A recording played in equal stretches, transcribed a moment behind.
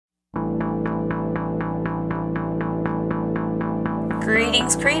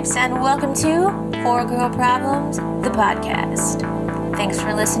Greetings, creeps, and welcome to HorrorGirl Problems, the podcast. Thanks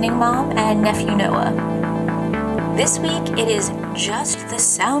for listening, Mom and Nephew Noah. This week, it is just the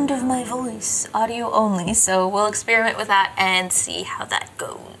sound of my voice, audio only, so we'll experiment with that and see how that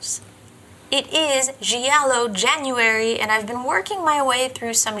goes. It is Giallo January, and I've been working my way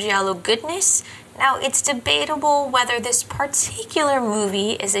through some Giallo goodness. Now, it's debatable whether this particular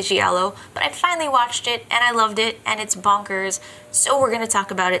movie is a Giallo, but I finally watched it, and I loved it, and it's bonkers, so we're going to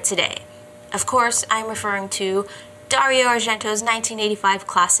talk about it today. Of course, I'm referring to Dario Argento's 1985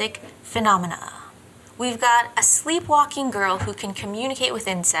 classic, Phenomena. We've got a sleepwalking girl who can communicate with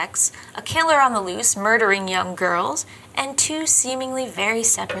insects, a killer on the loose murdering young girls, and two seemingly very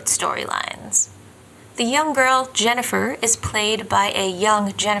separate storylines. The young girl, Jennifer, is played by a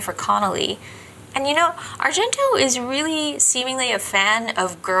young Jennifer Connelly. And you know, Argento is really seemingly a fan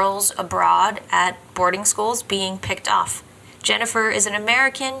of girls abroad at boarding schools being picked off. Jennifer is an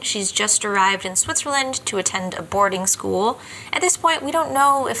American. She's just arrived in Switzerland to attend a boarding school. At this point, we don't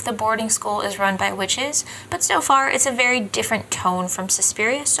know if the boarding school is run by witches, but so far it's a very different tone from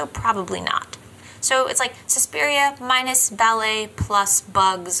Suspiria, so probably not. So it's like Suspiria minus ballet plus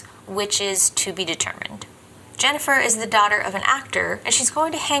bugs, witches to be determined. Jennifer is the daughter of an actor, and she's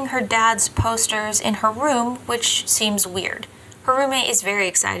going to hang her dad's posters in her room, which seems weird. Her roommate is very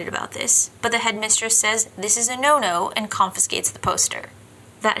excited about this, but the headmistress says this is a no-no and confiscates the poster.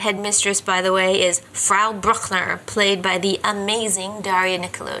 That headmistress, by the way, is Frau Bruckner, played by the amazing Daria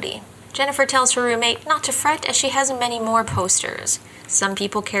Nicolodi. Jennifer tells her roommate not to fret as she has many more posters. Some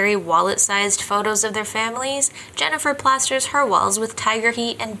people carry wallet-sized photos of their families. Jennifer plasters her walls with Tiger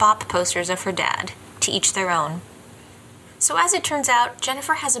Heat and Bop posters of her dad. To each their own. So as it turns out,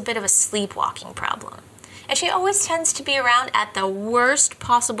 Jennifer has a bit of a sleepwalking problem. And she always tends to be around at the worst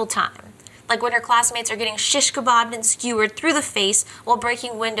possible time. Like when her classmates are getting shish kebabbed and skewered through the face while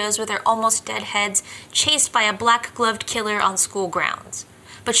breaking windows with their almost dead heads, chased by a black-gloved killer on school grounds.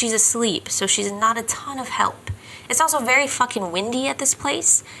 But she's asleep, so she's not a ton of help. It's also very fucking windy at this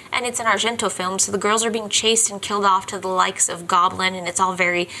place, and it's an Argento film, so the girls are being chased and killed off to the likes of Goblin, and it's all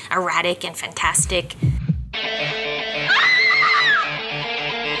very erratic and fantastic.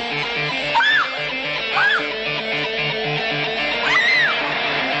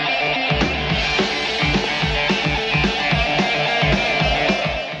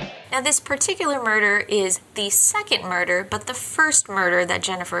 Now, this particular murder is the second murder, but the first murder that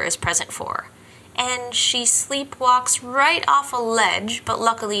Jennifer is present for. And she sleepwalks right off a ledge, but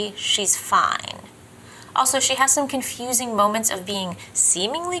luckily she's fine. Also, she has some confusing moments of being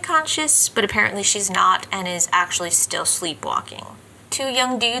seemingly conscious, but apparently she's not and is actually still sleepwalking. Two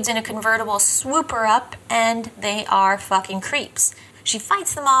young dudes in a convertible swoop her up, and they are fucking creeps. She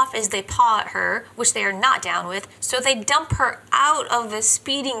fights them off as they paw at her, which they are not down with, so they dump her out of the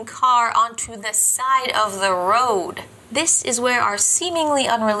speeding car onto the side of the road. This is where our seemingly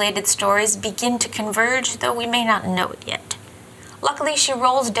unrelated stories begin to converge, though we may not know it yet. Luckily, she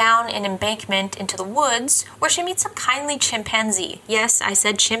rolls down an embankment into the woods, where she meets a kindly chimpanzee, yes, I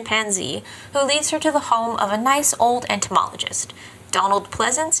said chimpanzee, who leads her to the home of a nice old entomologist, Donald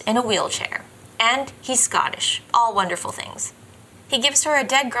Pleasance in a wheelchair. And he's Scottish, all wonderful things. He gives her a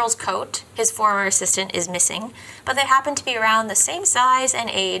dead girl's coat. His former assistant is missing, but they happen to be around the same size and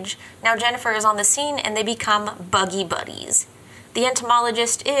age. Now Jennifer is on the scene and they become buggy buddies. The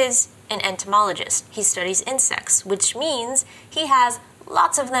entomologist is an entomologist. He studies insects, which means he has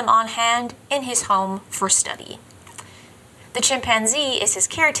lots of them on hand in his home for study. The chimpanzee is his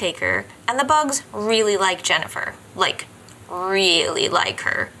caretaker, and the bugs really like Jennifer. Like, really like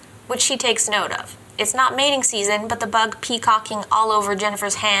her, which she takes note of. It's not mating season, but the bug peacocking all over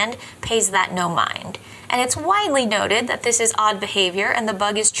Jennifer's hand pays that no mind. And it's widely noted that this is odd behavior, and the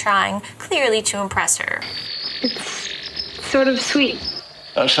bug is trying, clearly, to impress her. It's sort of sweet.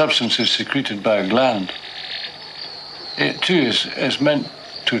 That substance is secreted by a gland. It, too, is meant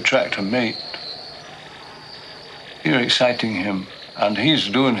to attract a mate. You're exciting him, and he's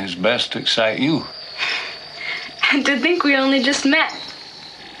doing his best to excite you. And to think we only just met.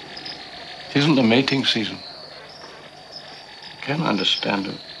 Isn't the mating season? Can't understand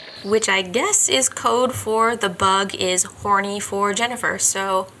it. Which I guess is code for the bug is horny for Jennifer,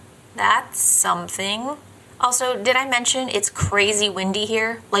 so that's something. Also, did I mention it's crazy windy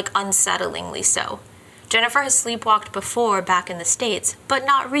here? Like unsettlingly so. Jennifer has sleepwalked before back in the States, but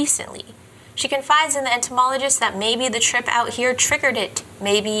not recently. She confides in the entomologist that maybe the trip out here triggered it.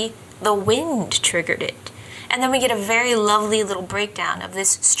 Maybe the wind triggered it. And then we get a very lovely little breakdown of this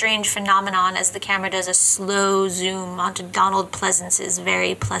strange phenomenon as the camera does a slow zoom onto Donald Pleasance's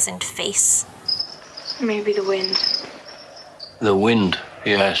very pleasant face. Maybe the wind. The wind,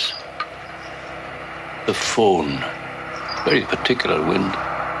 yes. The phone. Very particular wind.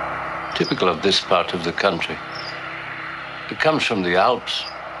 Typical of this part of the country. It comes from the Alps.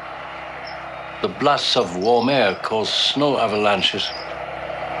 The blasts of warm air cause snow avalanches.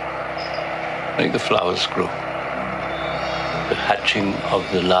 Make the flowers grow. The hatching of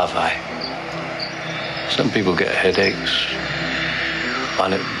the larvae. Some people get headaches.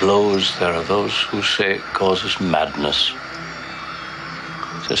 When it blows, there are those who say it causes madness.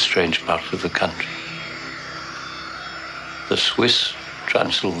 It's a strange part of the country. The Swiss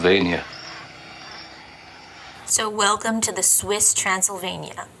Transylvania. So welcome to the Swiss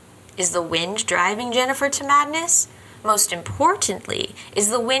Transylvania. Is the wind driving Jennifer to madness? Most importantly, is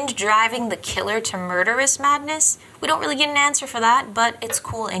the wind driving the killer to murderous madness? We don't really get an answer for that, but it's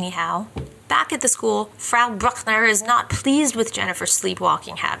cool anyhow. Back at the school, Frau Bruckner is not pleased with Jennifer's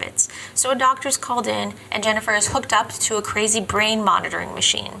sleepwalking habits, so a doctor's called in and Jennifer is hooked up to a crazy brain monitoring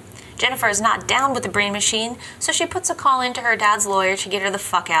machine. Jennifer is not down with the brain machine, so she puts a call into her dad's lawyer to get her the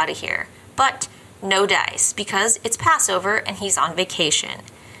fuck out of here. But no dice, because it's Passover and he's on vacation.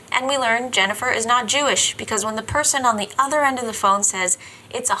 And we learn Jennifer is not Jewish, because when the person on the other end of the phone says,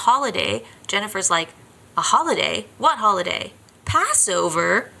 it's a holiday, Jennifer's like, a holiday? What holiday?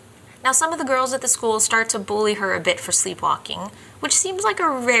 Passover? Now some of the girls at the school start to bully her a bit for sleepwalking, which seems like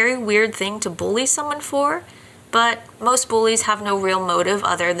a very weird thing to bully someone for, but most bullies have no real motive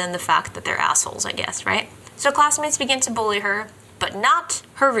other than the fact that they're assholes, I guess, right? So classmates begin to bully her, but not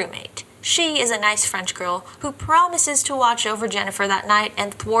her roommate. She is a nice French girl who promises to watch over Jennifer that night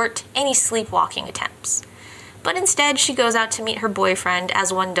and thwart any sleepwalking attempts. But instead, she goes out to meet her boyfriend,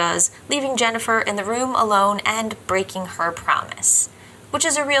 as one does, leaving Jennifer in the room alone and breaking her promise. Which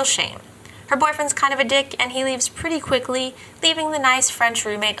is a real shame. Her boyfriend's kind of a dick, and he leaves pretty quickly, leaving the nice French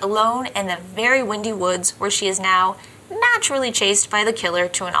roommate alone in the very windy woods where she is now naturally chased by the killer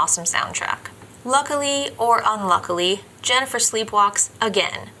to an awesome soundtrack. Luckily, or unluckily, Jennifer sleepwalks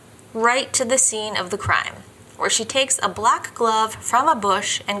again. Right to the scene of the crime, where she takes a black glove from a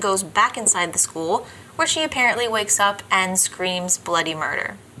bush and goes back inside the school, where she apparently wakes up and screams bloody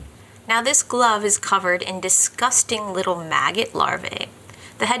murder. Now this glove is covered in disgusting little maggot larvae.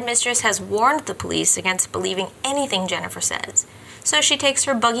 The headmistress has warned the police against believing anything Jennifer says, so she takes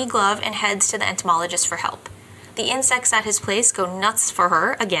her buggy glove and heads to the entomologist for help. The insects at his place go nuts for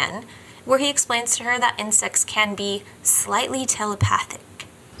her again, where he explains to her that insects can be slightly telepathic.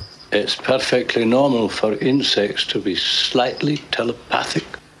 It's perfectly normal for insects to be slightly telepathic.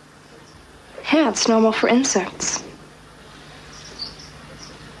 Yeah, it's normal for insects.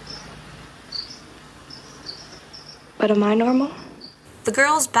 But am I normal? The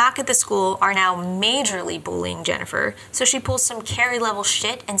girls back at the school are now majorly bullying Jennifer, so she pulls some Carrie-level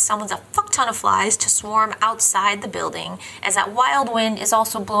shit and summons a fuck ton of flies to swarm outside the building, as that wild wind is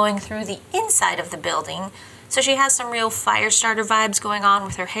also blowing through the inside of the building, so she has some real fire starter vibes going on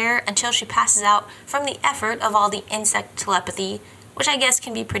with her hair until she passes out from the effort of all the insect telepathy, which I guess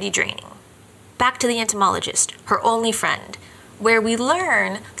can be pretty draining. Back to the entomologist, her only friend, where we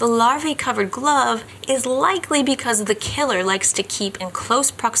learn the larvae-covered glove is likely because the killer likes to keep in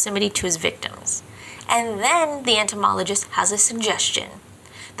close proximity to his victims. And then the entomologist has a suggestion.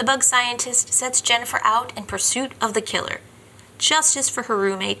 The bug scientist sets Jennifer out in pursuit of the killer. Justice for her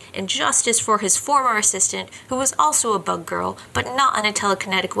roommate and justice for his former assistant, who was also a bug girl, but not in a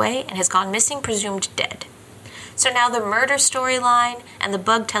telekinetic way and has gone missing, presumed dead. So now the murder storyline and the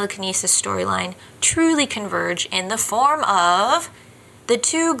bug telekinesis storyline truly converge in the form of the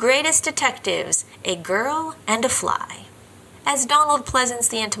two greatest detectives, a girl and a fly. As Donald Pleasance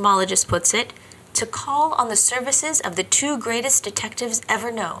the entomologist puts it, to call on the services of the two greatest detectives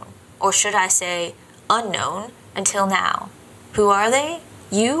ever known, or should I say, unknown until now. Who are they?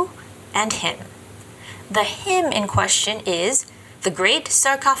 You and him. The him in question is the Great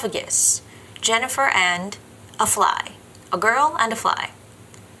Sarcophagus, Jennifer and a fly. A girl and a fly.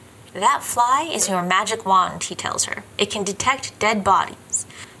 That fly is your magic wand, he tells her. It can detect dead bodies.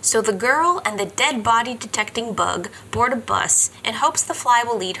 So the girl and the dead body detecting bug board a bus in hopes the fly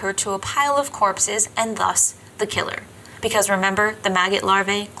will lead her to a pile of corpses and thus the killer. Because remember, the maggot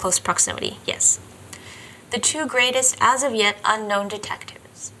larvae, close proximity, yes. The two greatest as of yet unknown detectives.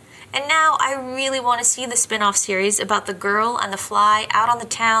 And now I really want to see the spin-off series about the girl and the fly out on the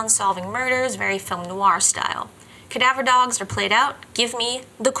town solving murders, very film noir style. Cadaver dogs are played out, give me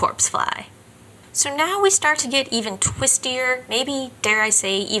the corpse fly. So now we start to get even twistier, maybe, dare I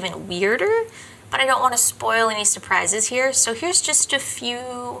say, even weirder, but I don't want to spoil any surprises here, so here's just a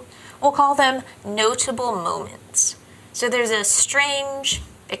few, we'll call them notable moments. So there's a strange,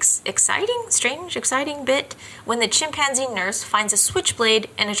 exciting bit when the chimpanzee nurse finds a switchblade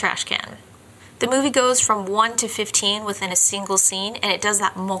in a trash can. The movie goes from 1 to 15 within a single scene, and it does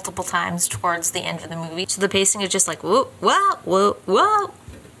that multiple times towards the end of the movie. So the pacing is just like, whoa, whoa, whoa, whoa.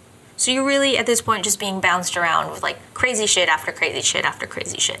 So you're really, at this point, just being bounced around with like crazy shit after crazy shit after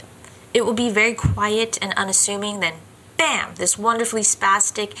crazy shit. It will be very quiet and unassuming, then bam, this wonderfully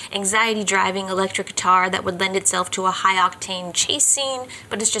spastic, anxiety-driving electric guitar that would lend itself to a high-octane chase scene,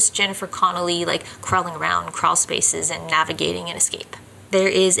 but it's just Jennifer Connelly like crawling around crawl spaces and navigating an escape. There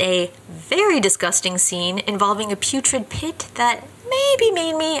is a very disgusting scene involving a putrid pit that maybe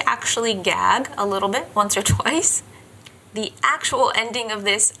made me actually gag a little bit once or twice. The actual ending of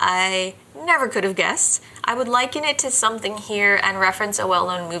this I never could have guessed. I would liken it to something here and reference a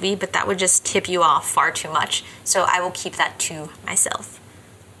well-known movie, but that would just tip you off far too much, so I will keep that to myself.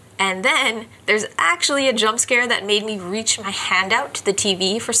 And then there's actually a jump scare that made me reach my hand out to the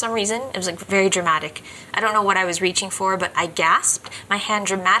TV for some reason. It was like very dramatic. I don't know what I was reaching for, but I gasped. My hand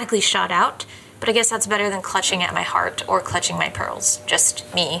dramatically shot out, but I guess that's better than clutching at my heart or clutching my pearls. Just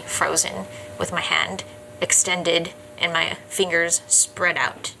me frozen with my hand extended and my fingers spread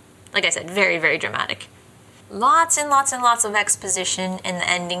out. Like I said, very, very dramatic. Lots and lots and lots of exposition in the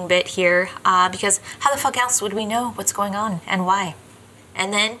ending bit here, because how the fuck else would we know what's going on and why?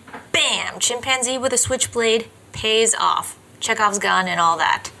 And then, bam, chimpanzee with a switchblade pays off. Chekhov's gun and all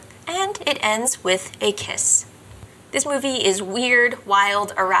that. And it ends with a kiss. This movie is weird,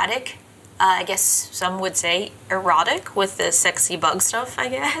 wild, erratic. I guess some would say erotic with the sexy bug stuff, I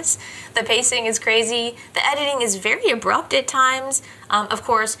guess. The pacing is crazy. The editing is very abrupt at times. Of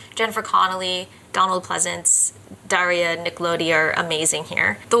course, Jennifer Connelly, Donald Pleasance, Daria Nicolodi are amazing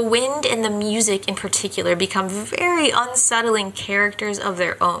here. The wind and the music in particular become very unsettling characters of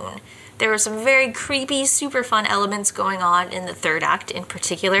their own. There are some very creepy, super fun elements going on in the third act in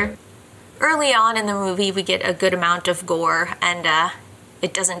particular. Early on in the movie, we get a good amount of gore, and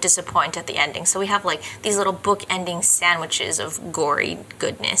it doesn't disappoint at the ending. So we have like these little book-ending sandwiches of gory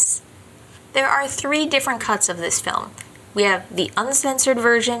goodness. There are 3 different cuts of this film. We have the uncensored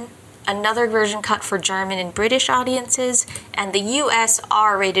version, another version cut for German and British audiences, and the US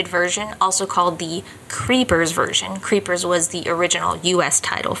R-rated version, also called the Creepers version. Creepers was the original US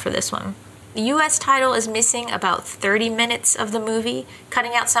title for this one. The US title is missing about 30 minutes of the movie,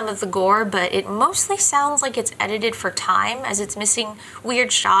 cutting out some of the gore, but it mostly sounds like it's edited for time, as it's missing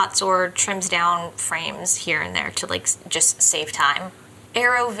weird shots or trims down frames here and there to like just save time.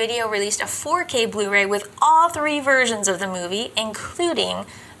 Arrow Video released a 4K Blu-ray with all 3 versions of the movie, including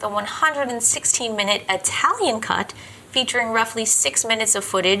the 116-minute Italian cut featuring roughly 6 minutes of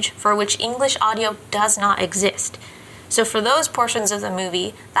footage for which English audio does not exist. So for those portions of the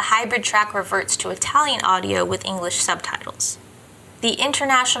movie, the hybrid track reverts to Italian audio with English subtitles. The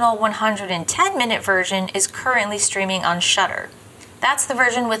international 110-minute version is currently streaming on Shudder. That's the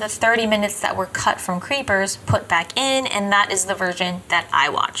version with the 30 minutes that were cut from Creepers put back in, and that is the version that I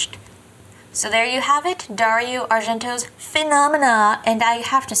watched. So there you have it, Dario Argento's Phenomena, and I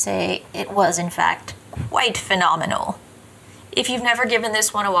have to say, it was in fact quite phenomenal. If you've never given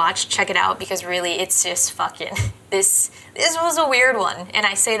this one a watch, check it out, because really it's just fucking, this was a weird one, and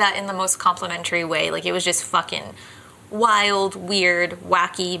I say that in the most complimentary way. Like, it was just fucking wild, weird,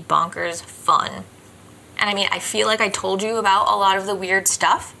 wacky, bonkers fun. And I mean, I feel like I told you about a lot of the weird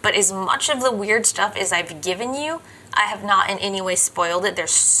stuff, but as much of the weird stuff as I've given you, I have not in any way spoiled it. There's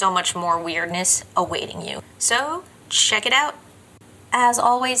so much more weirdness awaiting you. So, check it out. As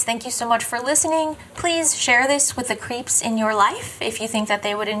always, thank you so much for listening. Please share this with the creeps in your life if you think that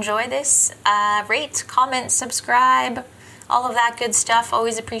they would enjoy this. Rate, comment, subscribe, all of that good stuff.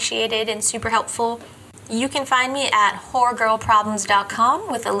 Always appreciated and super helpful. You can find me at horrorgirlproblems.com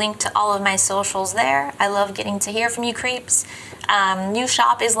with a link to all of my socials there. I love getting to hear from you creeps. New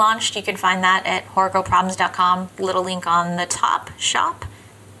shop is launched. You can find that at horrorgirlproblems.com. Little link on the top, shop.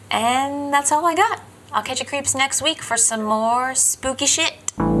 And that's all I got. I'll catch you creeps next week for some more spooky shit.